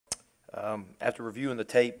After reviewing the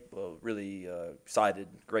tape, really excited.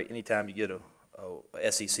 Great. Anytime you get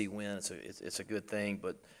a SEC win, it's a good thing.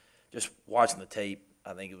 But just watching the tape,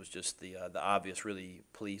 I think it was just the obvious. Really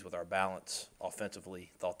pleased with our balance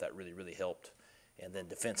offensively. Thought that really helped. And then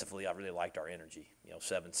defensively, I really liked our energy.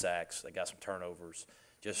 7 sacks. They got some turnovers.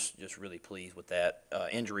 Just really pleased with that.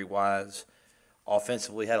 Injury-wise,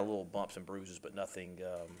 offensively had a little bumps and bruises, but nothing.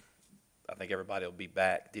 I think everybody will be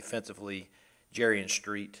back. Defensively, Jerry and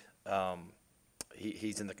Street.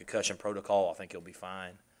 He's in the concussion protocol. I think he'll be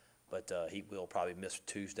fine, but he will probably miss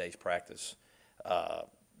Tuesday's practice.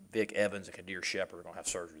 Vic Evans and Kadir Shepard are going to have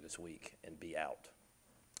surgery this week and be out.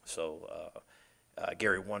 So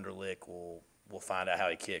Gary Wunderlich will find out how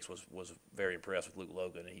he kicks. Was very impressed with Luke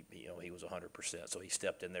Logan. He was 100%, so he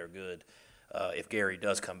stepped in there good. If Gary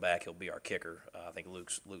does come back, he'll be our kicker. I think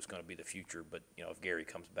Luke's going to be the future, but if Gary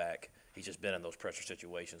comes back, he's just been in those pressure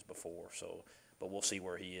situations before. So, but we'll see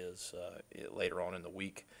where he is later on in the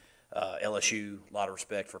week. LSU, a lot of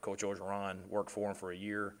respect for Coach Orgeron. Worked for him for a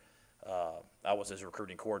year. I was his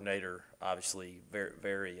recruiting coordinator. Obviously,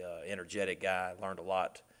 very energetic guy. Learned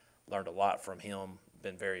a lot from him.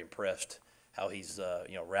 Been very impressed how he's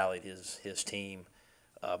rallied his team.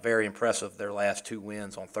 Very impressive. Their last 2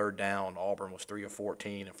 wins on third down. Auburn was 3 of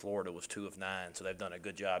 14, and Florida was 2 of 9. So they've done a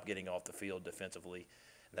good job getting off the field defensively.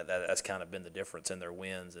 That's kind of been the difference in their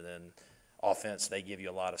wins. And then offense, they give you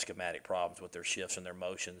a lot of schematic problems with their shifts and their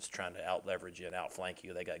motions, trying to out-leverage you and out-flank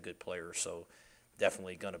you. They got good players, so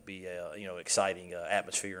definitely going to be a exciting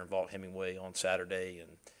atmosphere in Vaught Hemingway on Saturday. And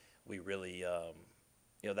we really,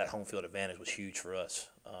 that home field advantage was huge for us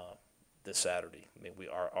this Saturday. I mean,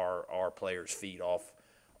 our players feed off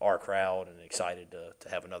our crowd, and excited to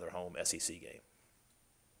have another home SEC game.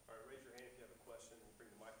 All right, raise your hand if you have a question and bring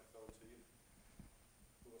the microphone to you.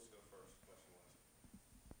 Who wants to go first, question-wise?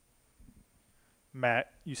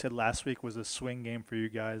 Matt, you said last week was a swing game for you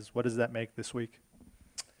guys. What does that make this week?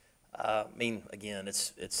 Again,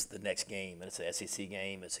 it's the next game, and it's an SEC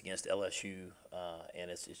game. It's against LSU, and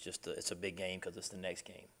it's a big game because it's the next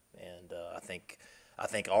game. And I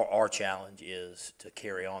think our challenge is to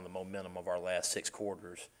carry on the momentum of our last 6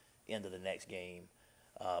 quarters into the next game.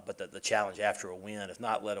 But the challenge after a win is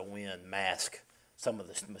not let a win mask some of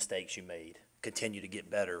the mistakes you made. Continue to get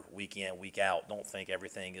better week in, week out. Don't think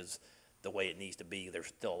everything is the way it needs to be. There's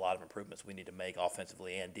still a lot of improvements we need to make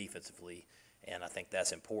offensively and defensively, and I think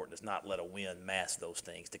that's important. Is not let a win mask those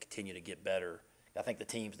things, to continue to get better. I think the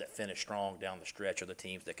teams that finish strong down the stretch are the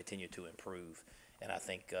teams that continue to improve. And I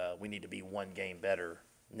think we need to be 1 game better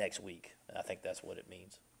next week. And I think that's what it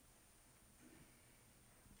means.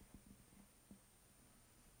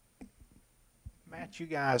 Matt, you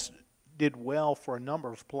guys did well for a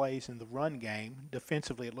number of plays in the run game.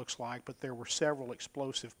 Defensively, it looks like, but there were several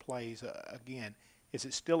explosive plays. Again, is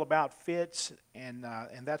it still about fits and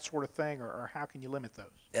that sort of thing, or how can you limit those?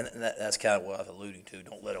 And that's kind of what I was alluding to.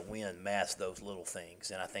 Don't let a win mask those little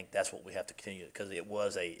things. And I think that's what we have to continue, because it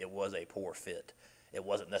was a poor fit. It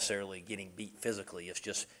wasn't necessarily getting beat physically. It's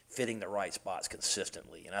just fitting the right spots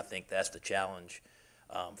consistently. And I think that's the challenge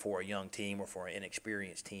for a young team or for an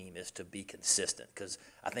inexperienced team, is to be consistent, because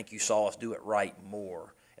I think you saw us do it right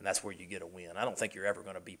more, and that's where you get a win. I don't think you're ever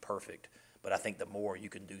going to be perfect, but I think the more you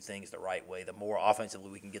can do things the right way, the more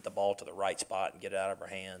offensively we can get the ball to the right spot and get it out of our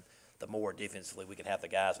hand, the more defensively we can have the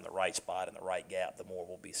guys in the right spot and the right gap, the more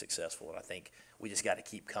we'll be successful. And I think we just got to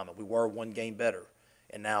keep coming. We were 1 game better,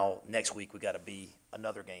 and now next week we got to be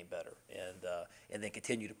another game better, and then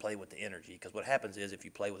continue to play with the energy. Because what happens is, if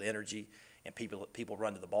you play with energy and people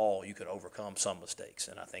run to the ball, you can overcome some mistakes,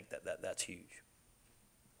 and I think that's huge.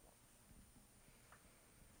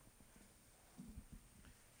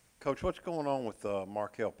 Coach, what's going on with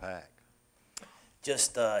Markel Pack?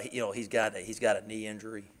 Just he's got a knee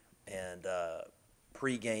injury, and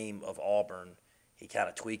pre-game of Auburn, he kind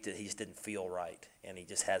of tweaked it. He just didn't feel right, and he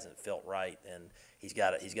just hasn't felt right, and he's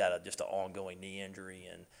got just an ongoing knee injury,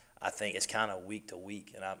 and I think it's kind of week to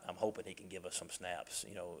week, and I'm hoping he can give us some snaps,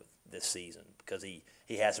 this season, because he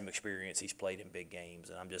has some experience. He's played in big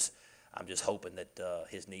games, and I'm just hoping that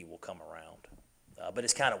his knee will come around. But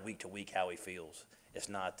it's kind of week to week how he feels. It's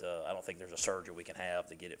not. I don't think there's a surgery we can have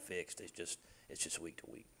to get it fixed. It's just week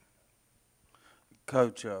to week.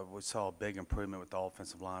 Coach, we saw a big improvement with the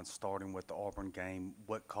offensive line starting with the Auburn game.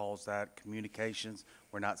 What caused that? Communications?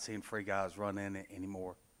 We're not seeing free guys run in it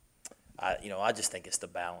anymore. I just think it's the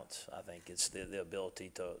balance. I think it's the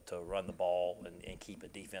ability to run the ball and keep a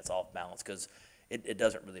defense off balance, because it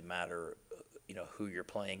doesn't really matter, who you're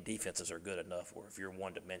playing. Defenses are good enough where if you're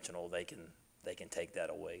one-dimensional, they can take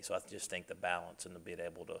that away. So I just think the balance and the being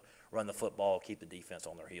able to run the football, keep the defense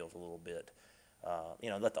on their heels a little bit.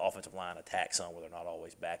 let the offensive line attack some where they're not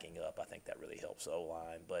always backing up. I think that really helps the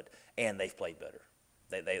O-line. And they've played better.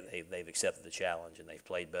 They've accepted the challenge, and they've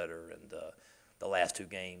played better. And the last 2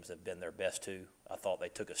 games have been their best 2. I thought they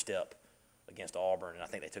took a step against Auburn, and I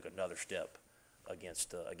think they took another step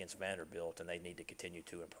against Vanderbilt, and they need to continue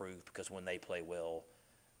to improve because when they play well,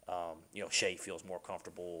 Shea feels more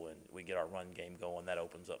comfortable, and we get our run game going. That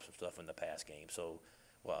opens up some stuff in the pass game. So,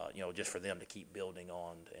 just for them to keep building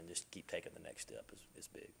on and just keep taking the next step is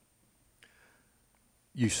big.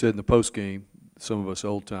 You said in the post game, some of us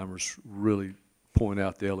old timers really point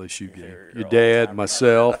out the LSU game. You're Your old dad, timer.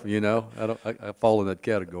 myself, I fall in that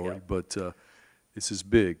category, Yeah. but this is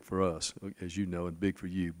big for us, as you know, and big for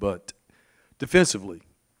you. But defensively,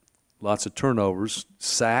 lots of turnovers,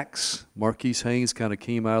 sacks. Marquise Haynes kind of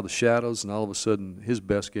came out of the shadows, and all of a sudden, his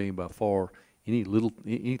best game by far.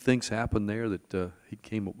 Any things happened there that he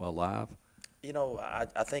came up alive?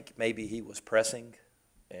 I think maybe he was pressing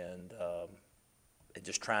and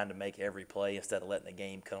just trying to make every play instead of letting the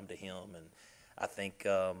game come to him. And I think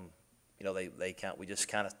we just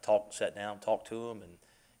kind of sat down, talked to him,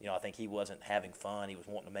 and I think he wasn't having fun. He was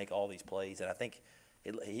wanting to make all these plays, and I think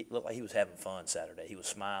he looked like he was having fun Saturday. He was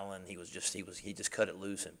smiling. He just cut it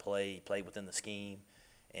loose and played within the scheme.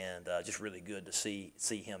 And just really good to see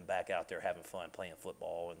him back out there having fun playing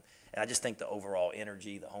football. And I just think the overall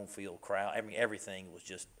energy, the home field crowd, everything was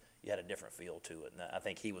just, you had a different feel to it. And I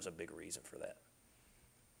think he was a big reason for that.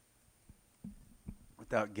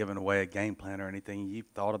 Without giving away a game plan or anything, you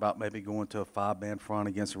thought about maybe going to a 5-man front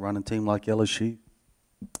against a running team like LSU?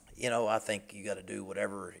 I think you got to do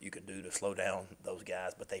whatever you can do to slow down those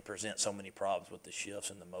guys, but they present so many problems with the shifts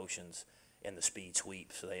and the motions and the speed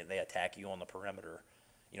sweeps. So they attack you on the perimeter.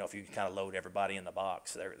 If you kind of load everybody in the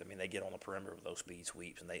box, they get on the perimeter with those speed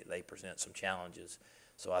sweeps, and they present some challenges.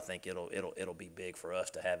 So I think it'll be big for us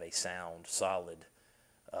to have a sound, solid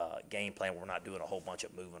game plan where we're not doing a whole bunch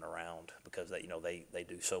of moving around because they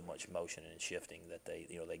do so much motion and shifting that they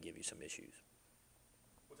give you some issues.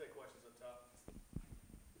 We'll take questions up top.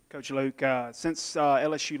 Coach Luke, since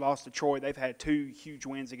LSU lost to Troy, they've had 2 huge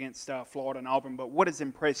wins against Florida and Auburn. But what has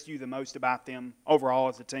impressed you the most about them overall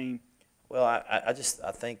as a team? Well, I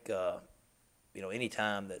think any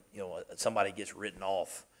time that somebody gets written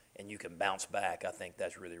off and you can bounce back, I think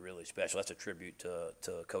that's really, really special. That's a tribute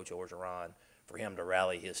to Coach Orgeron for him to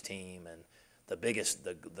rally his team. And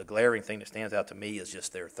the glaring thing that stands out to me is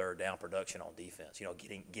just their third down production on defense.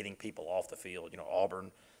 Getting people off the field.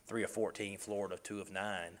 Auburn 3 of 14, Florida 2 of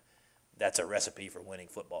 9. That's a recipe for winning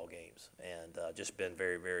football games. And just been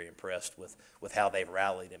very, very impressed with how they've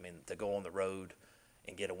rallied. To go on the road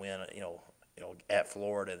and get a win, at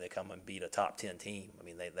Florida, they come and beat a top 10 team.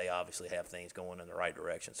 They obviously have things going in the right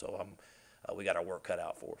direction. So we got our work cut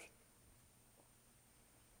out for us.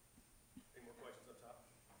 Any more questions up top?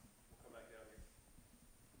 We'll come back down here.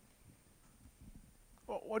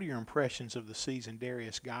 Well, what are your impressions of the season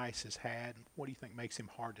Darius Geis has had? What do you think makes him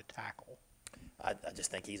hard to tackle? I just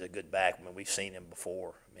think he's a good back. We've seen him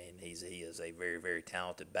before. He is a very, very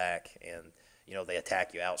talented back, and they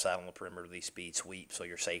attack you outside on the perimeter with these speed sweeps, so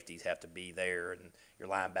your safeties have to be there, and your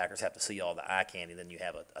linebackers have to see all the eye candy. Then you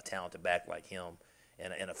have a talented back like him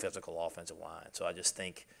and a physical offensive line. So I just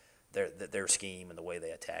think their scheme and the way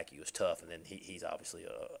they attack you is tough, and then he's obviously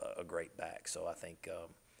a great back. So I think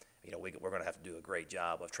we're going to have to do a great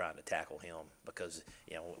job of trying to tackle him because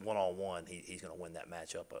one-on-one he's going to win that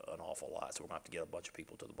matchup an awful lot. So we're going to have to get a bunch of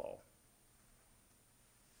people to the ball.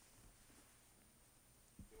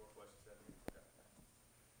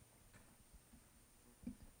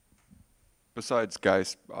 Besides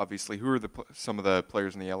guys, obviously, who are some of the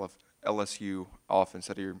players in the LSU offense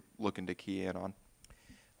that you're looking to key in on?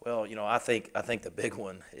 Well, I think the big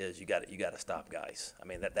one is you got to stop guys.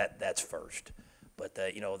 That's first. But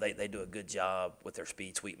they do a good job with their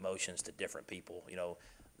speed sweep motions to different people.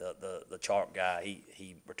 The chalk guy,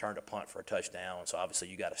 he returned a punt for a touchdown, so obviously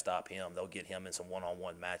you got to stop him. They'll get him in some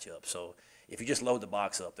one-on-one matchups. So if you just load the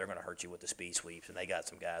box up, they're going to hurt you with the speed sweeps, and they got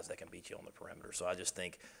some guys that can beat you on the perimeter. So I just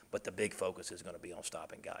think, but the big focus is going to be on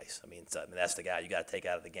stopping guys. That's the guy you got to take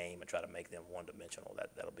out of the game and try to make them one-dimensional.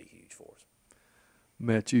 That'll be huge for us.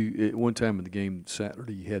 Matt, you at one time in the game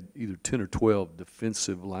Saturday, you had either 10 or 12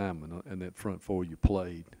 defensive linemen in that front four you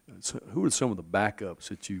played. So who are some of the backups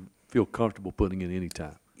that you feel comfortable putting in any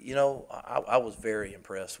time? I was very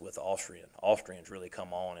impressed with Austrian. Austrian's really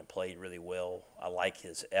come on and played really well. I like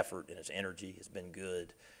his effort and his energy has been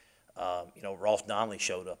good. Ross Donnelly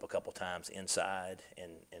showed up a couple times inside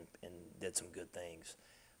and did some good things.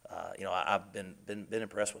 You know, I've been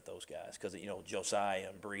impressed with those guys because, you know, Josiah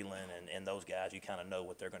and Breland and those guys, you kind of know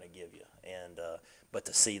what they're going to give you. And but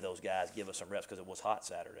to see those guys give us some reps because it was hot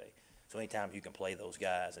Saturday. So anytime you can play those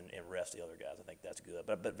guys and rest the other guys, I think that's good.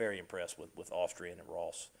 But very impressed with Austrian and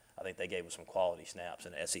Ross. I think they gave us some quality snaps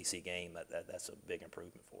in the SEC game. That's a big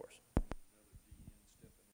improvement for us.